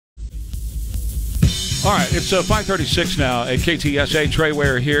All right, it's 5:36 now at KTSA. Trey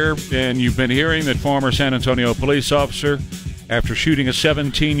Ware here, and you've been hearing that former San Antonio police officer, after shooting a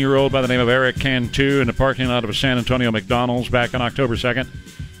 17-year-old by the name of Eric Cantu in the parking lot of a San Antonio McDonald's back on October 2nd,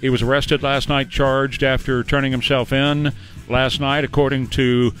 he was arrested last night, charged after turning himself in last night, according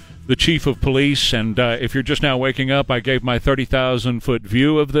to the chief of police. And if you're just now waking up, I gave my 30,000-foot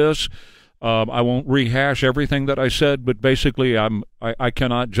view of this. I won't rehash everything that I said, but basically I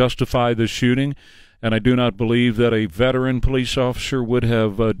cannot justify this shooting. And I do not believe that a veteran police officer would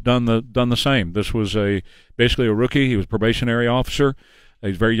have done the same. This was basically a rookie. He was a probationary officer.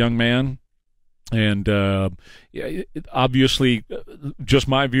 He's a very young man. And obviously, just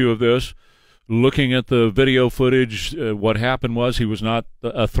my view of this, looking at the video footage, what happened was he was not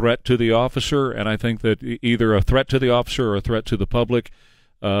a threat to the officer. And I think that either a threat to the officer or a threat to the public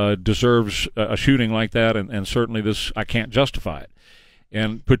deserves a shooting like that. And certainly this, I can't justify it.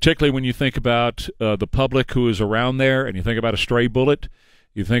 And particularly when you think about the public who is around there, and you think about a stray bullet,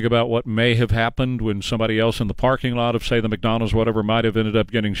 you think about what may have happened when somebody else in the parking lot of, say, the McDonald's, whatever, might have ended up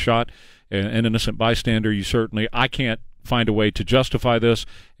getting shot, an innocent bystander, I can't find a way to justify this.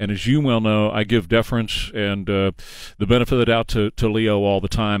 And as you well know, I give deference and the benefit of the doubt to Leo all the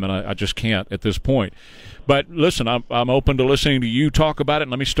time, and I just can't at this point. But listen, I'm open to listening to you talk about it.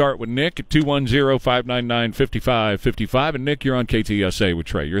 And let me start with Nick at 210-599-5555. And Nick, you're on KTSA with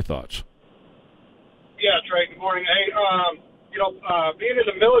Trey. Your thoughts? Yeah, Trey, good morning. Hey, being in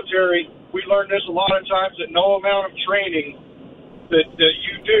the military, we learned this a lot of times, that no amount of training that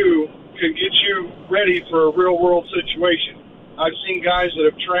you do can get you ready for a real-world situation. I've seen guys that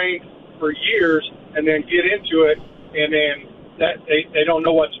have trained for years and then get into it, and then they don't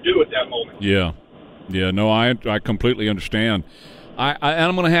know what to do at that moment. Yeah. Yeah, no, I completely understand.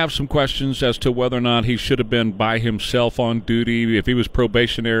 I'm going to have some questions as to whether or not he should have been by himself on duty. If he was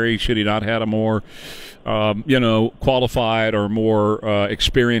probationary, should he not have a more, qualified or more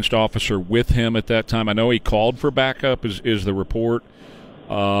experienced officer with him at that time? I know he called for backup, is the report.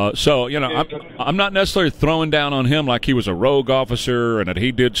 I'm not necessarily throwing down on him like he was a rogue officer and that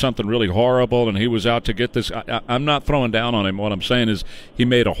he did something really horrible and he was out to get this. I'm not throwing down on him. What I'm saying is he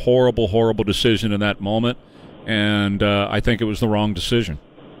made a horrible, horrible decision in that moment, and I think it was the wrong decision.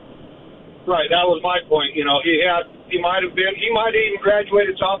 Right, that was my point. He might have even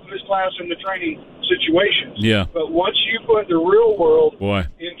graduated top of his class in the training situations. Yeah. But once you put the real world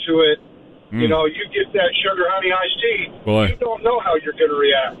into it, you get that sugar honey iced tea. Boy. You don't know how you're going to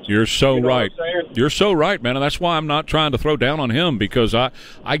react. You're so right. You're so right, man. And that's why I'm not trying to throw down on him, because I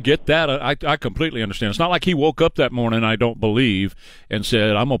get that. I completely understand. It's not like he woke up that morning, I don't believe, and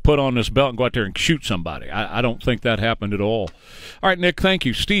said, I'm going to put on this belt and go out there and shoot somebody. I don't think that happened at all. All right, Nick, thank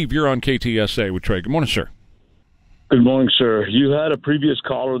you. Steve, you're on KTSA with Trey. Good morning, sir. Good morning, sir. You had a previous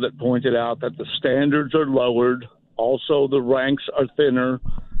caller that pointed out that the standards are lowered. Also, the ranks are thinner.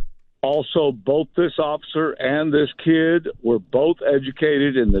 Also, both this officer and this kid were both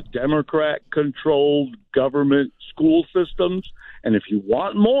educated in the Democrat-controlled government school systems. And if you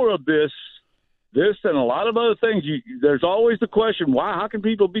want more of this and a lot of other things, there's always the question, why? How can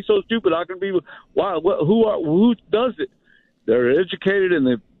people be so stupid? How can people? Why? Who does it? They're educated in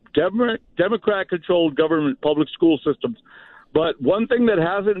the Democrat-controlled government public school systems. But one thing that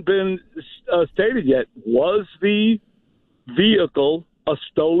hasn't been stated yet, was the vehicle a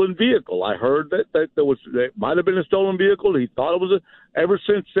stolen vehicle? I heard that it might have been a stolen vehicle. He thought it was ever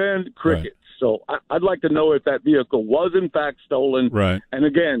since then, crickets. Right. So I'd like to know if that vehicle was in fact stolen. Right. And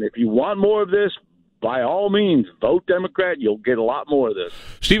again, if you want more of this, by all means, vote Democrat. You'll get a lot more of this.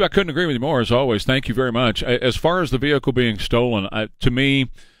 Steve, I couldn't agree with you more, as always. Thank you very much. As far as the vehicle being stolen, to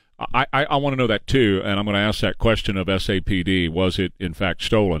me, I want to know that too, and I'm going to ask that question of SAPD. Was it in fact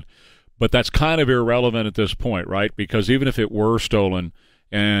stolen? But that's kind of irrelevant at this point, right? Because even if it were stolen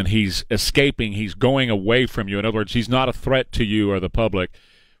and he's escaping, he's going away from you. In other words, he's not a threat to you or the public.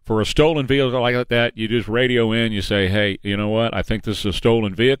 For a stolen vehicle like that, you just radio in, you say, hey, you know what? I think this is a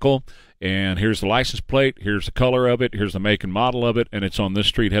stolen vehicle, and here's the license plate, here's the color of it, here's the make and model of it, and it's on this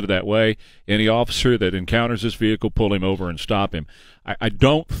street headed that way. Any officer that encounters this vehicle, pull him over and stop him. I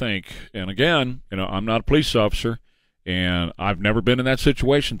don't think, and again, I'm not a police officer, and I've never been in that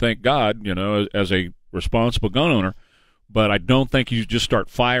situation, thank God, as a responsible gun owner. But I don't think you just start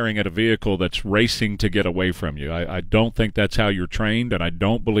firing at a vehicle that's racing to get away from you. I don't think that's how you're trained, and I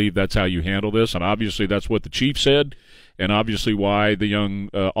don't believe that's how you handle this. And obviously that's what the chief said, and obviously why the young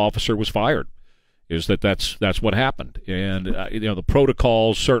officer was fired, is that's what happened. And the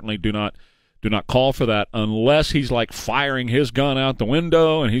protocols certainly do not Do not call for that unless he's like firing his gun out the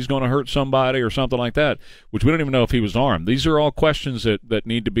window and he's going to hurt somebody or something like that, which we don't even know if he was armed. These are all questions that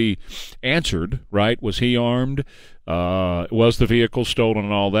need to be answered, right? Was he armed? Was the vehicle stolen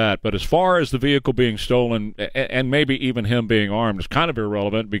and all that? But as far as the vehicle being stolen and maybe even him being armed is kind of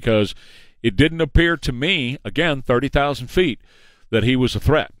irrelevant because it didn't appear to me, again, 30,000 feet, that he was a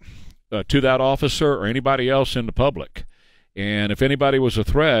threat to that officer or anybody else in the public. And if anybody was a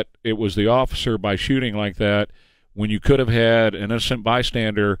threat, it was the officer by shooting like that when you could have had an innocent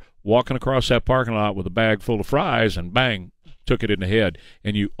bystander walking across that parking lot with a bag full of fries and bang, took it in the head.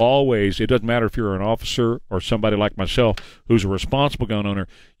 And you always, it doesn't matter if you're an officer or somebody like myself who's a responsible gun owner,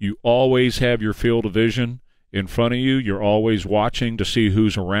 you always have your field of vision in front of you. You're always watching to see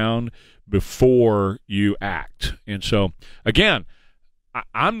who's around before you act. And so, again,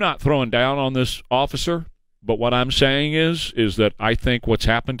 I'm not throwing down on this officer. But what I'm saying is that I think what's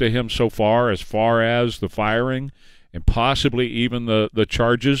happened to him so far as the firing and possibly even the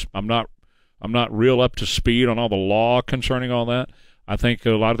charges, I'm not real up to speed on all the law concerning all that. I think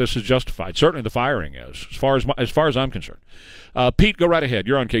a lot of this is justified. Certainly the firing is, as far as I'm concerned. Pete, go right ahead.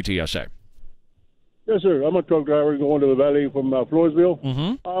 You're on KTSA. Yes, sir. I'm a truck driver going to the Valley from Floresville.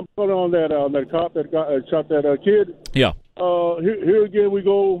 Mm-hmm. I'm putting on that cop that shot that kid. Yeah. Here again we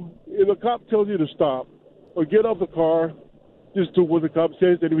go. If a cop tells you to stop, or get off the car, just do what the cop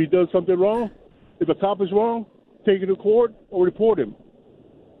says, and if he does something wrong, if the cop is wrong, take it to court or report him.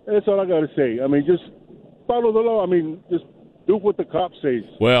 And that's all I got to say. I mean, just follow the law. I mean, just do what the cop says.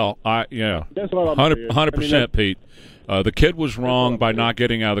 Well, that's all I'm 100%, Pete. The kid was wrong by not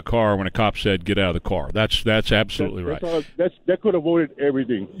getting out of the car when a cop said, get out of the car. That's absolutely right. That could have avoided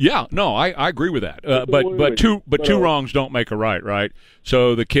everything. Yeah, no, I agree with that. But two wrongs don't make a right?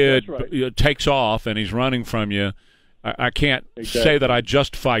 So the kid takes off and he's running from you. I can't say that I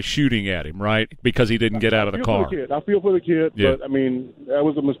justify shooting at him, right? Because he didn't get out of the car. I feel for the kid, but I mean, that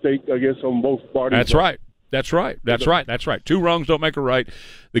was a mistake, I guess, on both parties. That's right. Two wrongs don't make a right.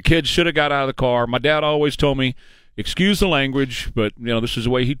 The kid should have got out of the car. My dad always told me, excuse the language, but this is the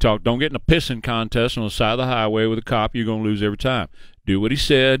way he talked. Don't get in a pissing contest on the side of the highway with a cop. You're going to lose every time. Do what he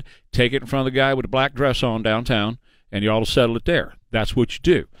said. Take it in front of the guy with a black dress on downtown, and you ought to settle it there. That's what you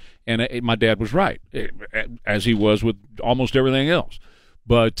do. And my dad was right, as he was with almost everything else.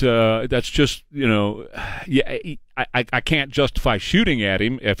 But that's just, I can't justify shooting at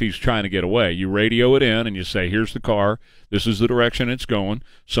him if he's trying to get away. You radio it in and you say, here's the car. This is the direction it's going.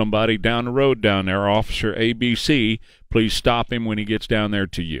 Somebody down the road down there, Officer ABC, please stop him when he gets down there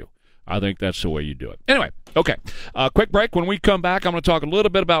to you. I think that's the way you do it. Anyway, okay. Quick break. When we come back, I'm going to talk a little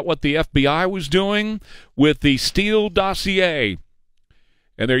bit about what the FBI was doing with the Steele dossier.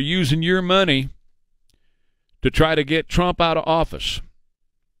 And they're using your money to try to get Trump out of office.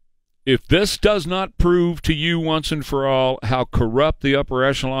 If this does not prove to you once and for all how corrupt the upper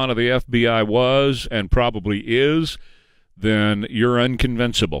echelon of the FBI was and probably is, then you're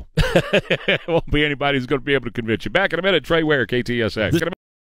unconvincible. It won't be anybody who's going to be able to convince you. Back in a minute, Trey Ware, KTSA.